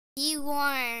You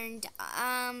warned,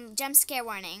 jump scare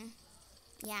warning.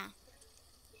 Yeah.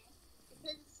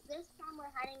 Because this time we're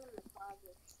hiding in the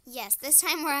closet. Yes, this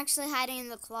time we're actually hiding in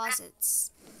the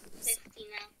closets. 50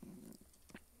 now.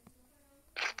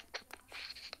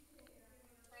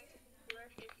 Door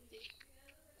 50.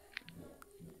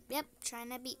 Yep, trying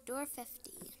to beat door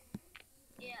 50.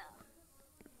 Yeah.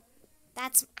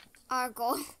 That's our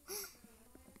goal.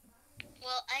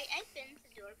 Well, I've been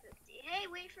to door 50. Hey,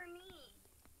 wait for me.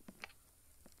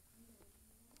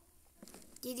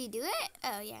 Did you do it?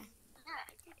 Oh, yeah. Yeah,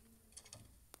 I did.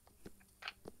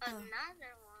 Oh.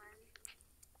 Another one.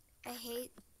 I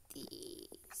hate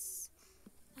these.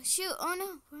 Oh, shoot. Oh,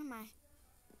 no. Where am I?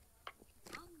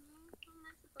 Oh no, how am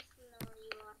I supposed to know where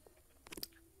you are?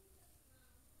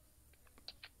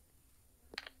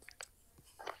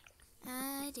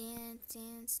 I dance,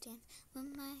 dance, dance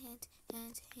with my hands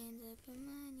up on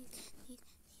my knees.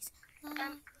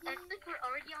 I think we're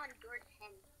already on door 10.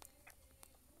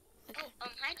 Okay. Oh,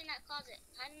 hide in that closet.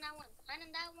 Hide in that one. Hide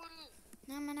in that one.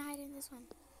 No, I'm gonna hide in this one.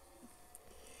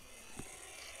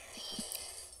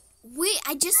 Wait,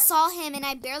 I just saw him and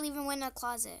I barely even went in the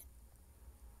closet.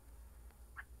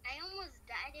 I almost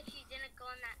died if you didn't go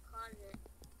in that closet.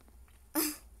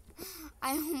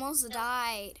 I almost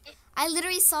died. I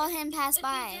literally saw him pass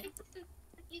by.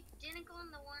 If you didn't go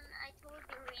in the one I told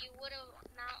you, you would have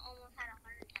not almost had a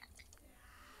heart attack.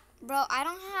 Bro, I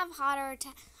don't have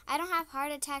I don't have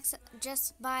heart attacks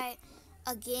just by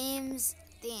a game's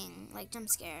thing, like jump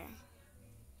scare.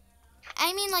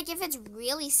 I mean, like if it's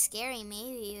really scary,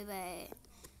 maybe, but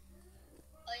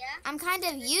Oh yeah? I'm kind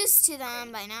of used to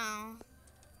them by now.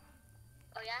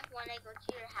 Oh yeah? When I go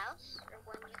to your house, or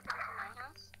when you come to my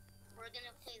house, we're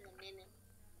gonna play the Mimic.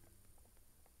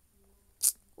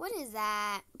 What is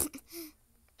that?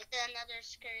 It's another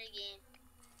scary game.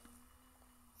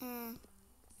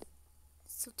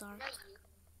 It's so dark. Not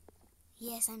you.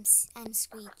 Yes, I'm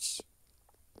Screech.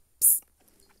 Psst.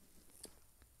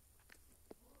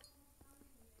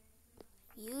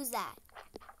 Use that.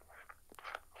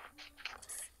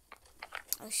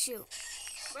 Oh shoot.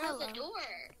 Where's Hello. the door?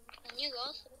 Can you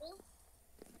go through?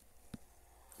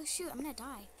 Oh shoot, I'm gonna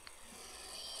die.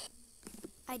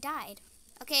 I died.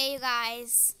 Okay, you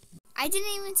guys. I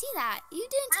didn't even see that. You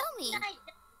didn't tell me.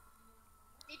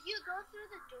 Did you go through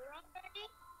the door already?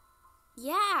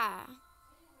 Yeah.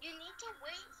 You need to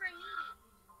wait for me.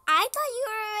 I thought you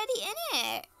were already in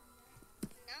it.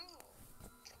 No.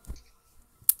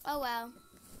 Oh well.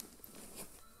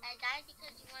 I died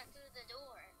because you went through the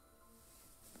door.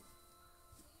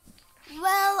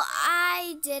 Well,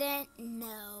 I didn't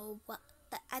know.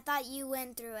 I thought you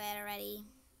went through it already.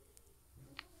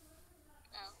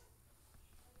 Oh.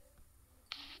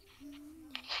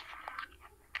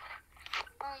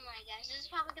 Oh my gosh, this is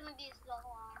probably gonna be so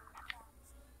long.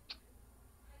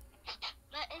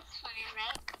 But it's fine,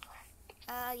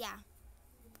 right? Yeah.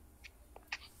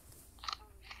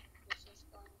 This is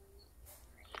going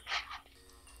great.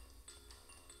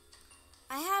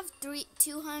 I have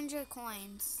 200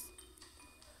 coins.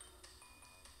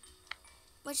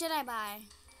 What should I buy?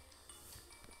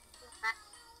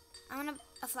 I want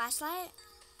a flashlight.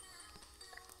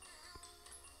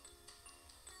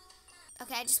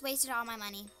 Okay, I just wasted all my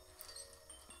money.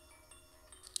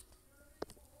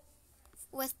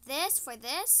 With this, for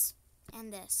this,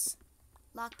 and this.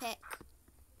 Lockpick.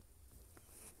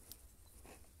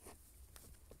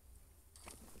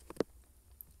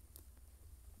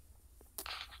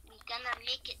 We're gonna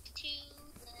make it to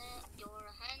the door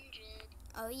 100.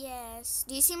 Oh yes.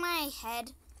 Do you see my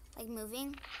head like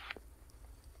moving?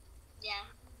 Yeah,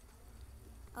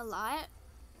 A lot?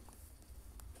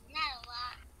 not a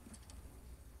lot.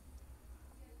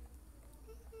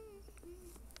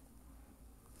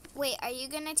 Wait, are you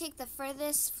gonna take the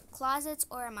furthest closets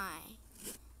or am I?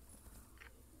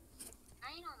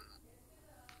 I don't know.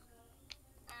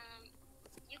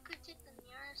 You could take the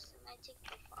nearest and I take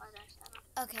the farthest.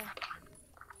 Okay.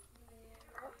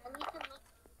 I need to look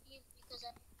because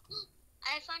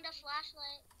I found a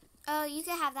flashlight. Oh, you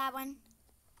can have that one.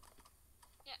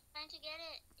 Yeah, trying to get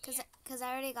it. Cause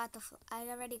I already got I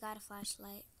already got a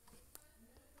flashlight.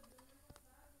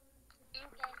 Okay.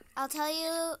 I'll tell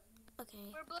you.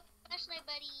 Okay. We're both flashlight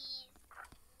buddies.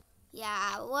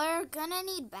 Yeah, we're gonna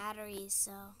need batteries,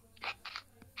 so Yeah,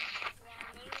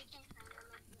 maybe we can find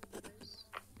them at first.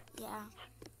 yeah.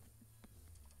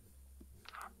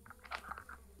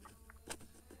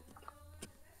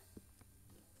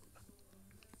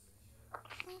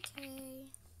 Okay.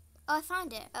 Oh, I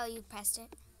found it. Oh, you pressed it.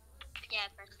 Yeah, I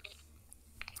pressed it.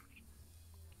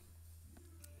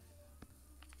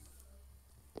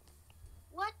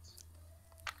 What?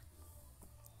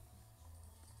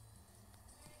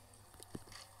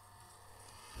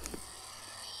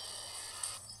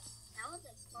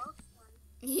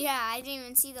 Yeah, I didn't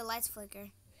even see the lights flicker.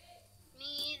 Me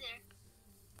either.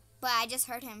 But I just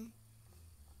heard him.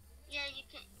 Yeah, you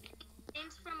can.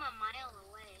 Things from a mile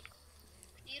away.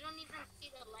 If you don't even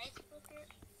see the lights flicker,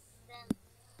 then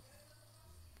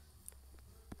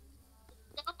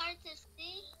it's so hard to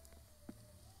see.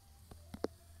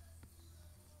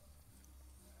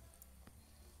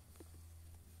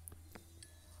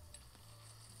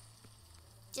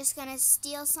 Just gonna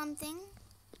steal something.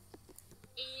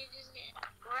 You just get.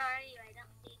 Where are you? I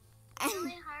don't see. It's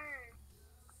really hard.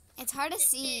 It's hard to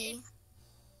see.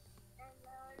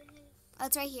 Oh,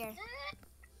 it's right here.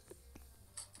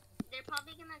 They're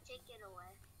probably gonna take it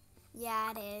away.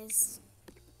 Yeah, it is.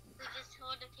 We just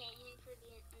hold the painting for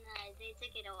the. No, they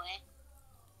took it away.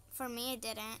 For me, it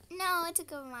didn't. No, it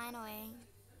took mine away.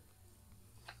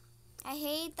 I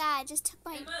hate that. I just took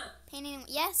my Emma, painting.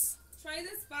 Yes? try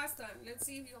this pasta. Let's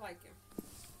see if you like it.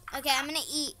 Okay, I'm gonna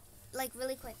eat, like,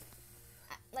 really quick.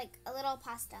 Like, a little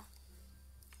pasta.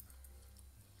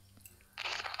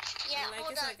 Yeah, I like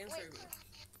hold it so on. I can serve you.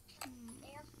 They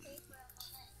have to stay for a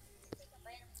moment. Take a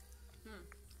bite of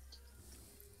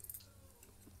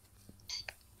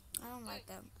I don't like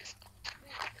them.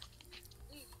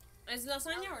 Is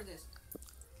lasagna or this?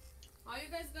 All you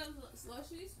guys got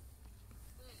slushies?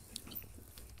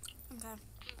 Okay.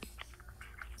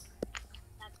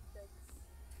 That's good.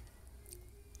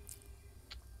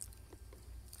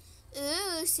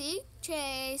 Ooh, see?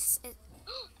 Chase.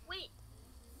 Wait,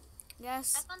 I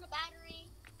Yes. found the battery.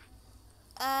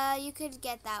 You could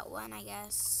get that one, I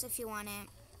guess, if you want it.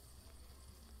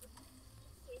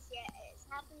 Yes, yeah, it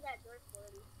happens at door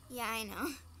 40. Yeah, I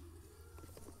know.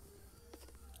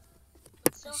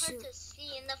 It's so Oh, hard shoot. to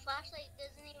see, and the flashlight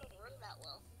doesn't even work that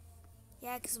well.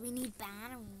 Yeah, because we need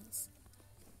batteries.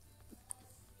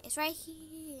 It's right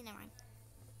here. Never mind.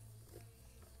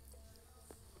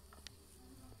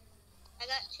 I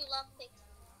got 2 lockpicks.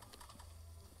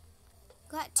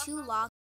 Got 2